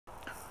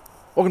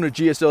Welcome to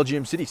GSL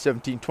GM City,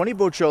 1720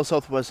 Boat Trail,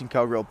 Southwest in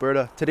Calgary,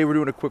 Alberta. Today we're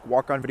doing a quick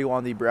walk-on video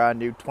on the brand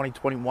new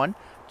 2021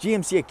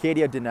 GMC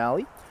Acadia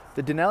Denali.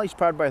 The Denali is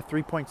powered by a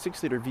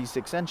 3.6-liter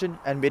V6 engine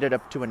and made it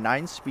up to a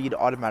 9-speed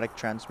automatic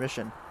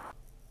transmission.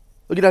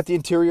 Looking at the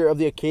interior of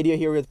the Acadia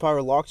here, we have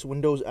power locks,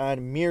 windows,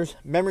 and mirrors,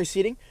 memory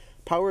seating,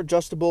 power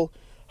adjustable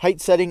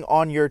height setting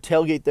on your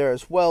tailgate there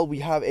as well. We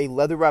have a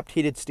leather-wrapped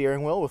heated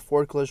steering wheel with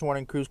forward collision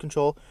warning, cruise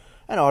control,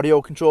 and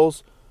audio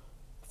controls.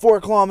 4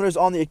 kilometers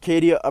on the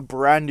Acadia, a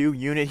brand new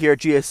unit here at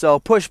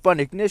GSL. Push button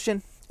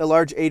ignition, a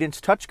large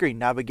 8-inch touchscreen,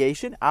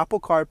 navigation,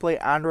 Apple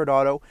CarPlay, Android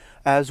Auto,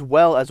 as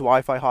well as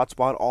Wi-Fi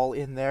hotspot all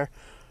in there.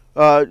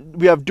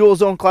 We have dual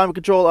zone climate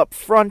control up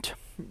front,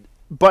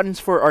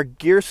 buttons for our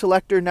gear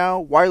selector now,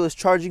 wireless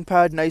charging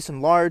pad, nice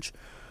and large.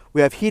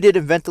 We have heated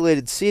and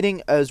ventilated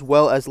seating, as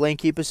well as lane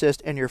keep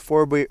assist and your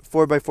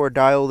 4x4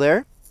 dial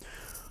there.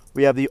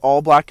 We have the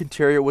all-black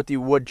interior with the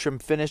wood trim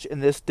finish in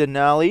this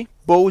Denali.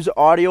 Bose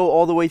audio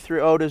all the way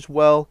throughout as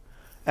well.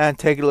 And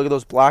take a look at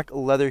those black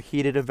leather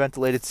heated and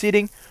ventilated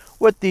seating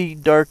with the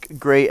dark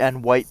gray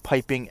and white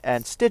piping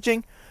and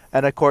stitching.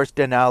 And of course,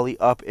 Denali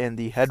up in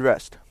the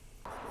headrest.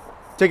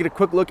 Taking a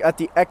quick look at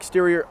the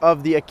exterior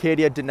of the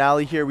Acadia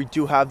Denali here, we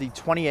do have the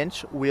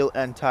 20-inch wheel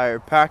and tire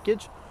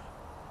package.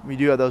 We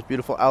do have those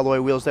beautiful alloy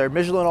wheels there.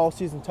 Michelin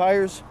all-season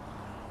tires.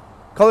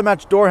 Color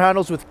match door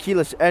handles with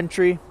keyless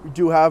entry. We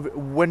do have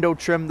window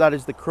trim that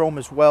is the chrome,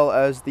 as well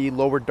as the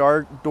lower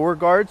door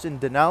guards in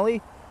Denali.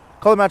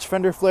 Color match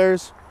fender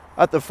flares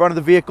at the front of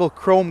the vehicle.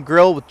 Chrome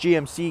grille with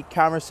GMC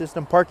camera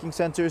system, parking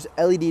sensors,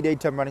 LED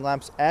daytime running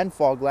lamps, and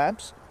fog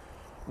lamps.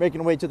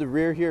 Making our way to the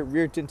rear here,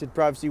 rear tinted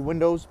privacy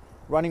windows,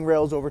 running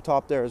rails over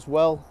top there as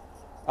well.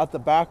 At the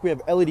back we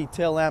have LED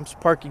tail lamps,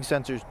 parking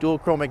sensors, dual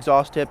chrome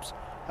exhaust tips,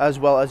 as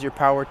well as your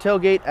power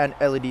tailgate and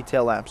LED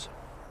tail lamps.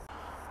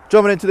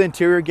 Jumping into the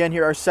interior again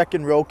here, our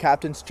second row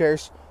captain's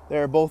chairs. They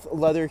are both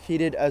leather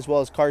heated as well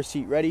as car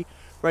seat ready.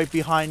 Right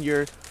behind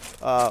your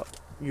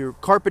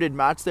carpeted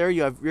mats there,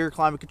 you have rear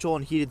climate control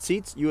and heated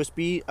seats,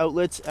 USB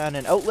outlets and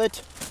an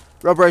outlet.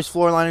 Rubberized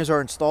floor liners are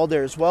installed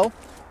there as well.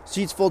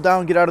 Seats fold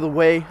down, get out of the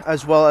way,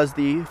 as well as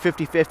the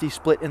 50-50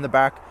 split in the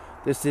back.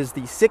 This is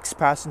the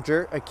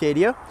 6-passenger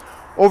Acadia.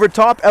 Over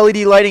top, LED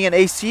lighting and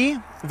AC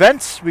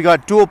vents. We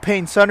got dual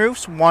pane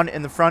sunroofs, one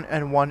in the front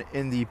and one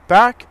in the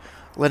back,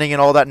 letting in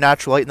all that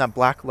natural light in that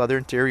black leather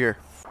interior.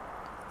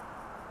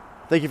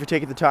 Thank you for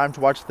taking the time to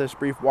watch this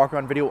brief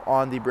walk-on video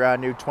on the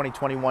brand new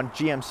 2021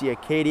 GMC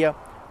Acadia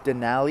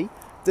Denali.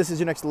 If this is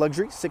your next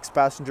luxury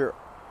 6-passenger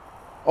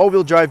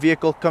all-wheel drive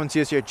vehicle, come and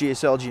see us here at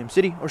GSL GM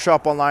City or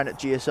shop online at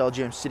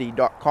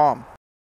gslgmcity.com.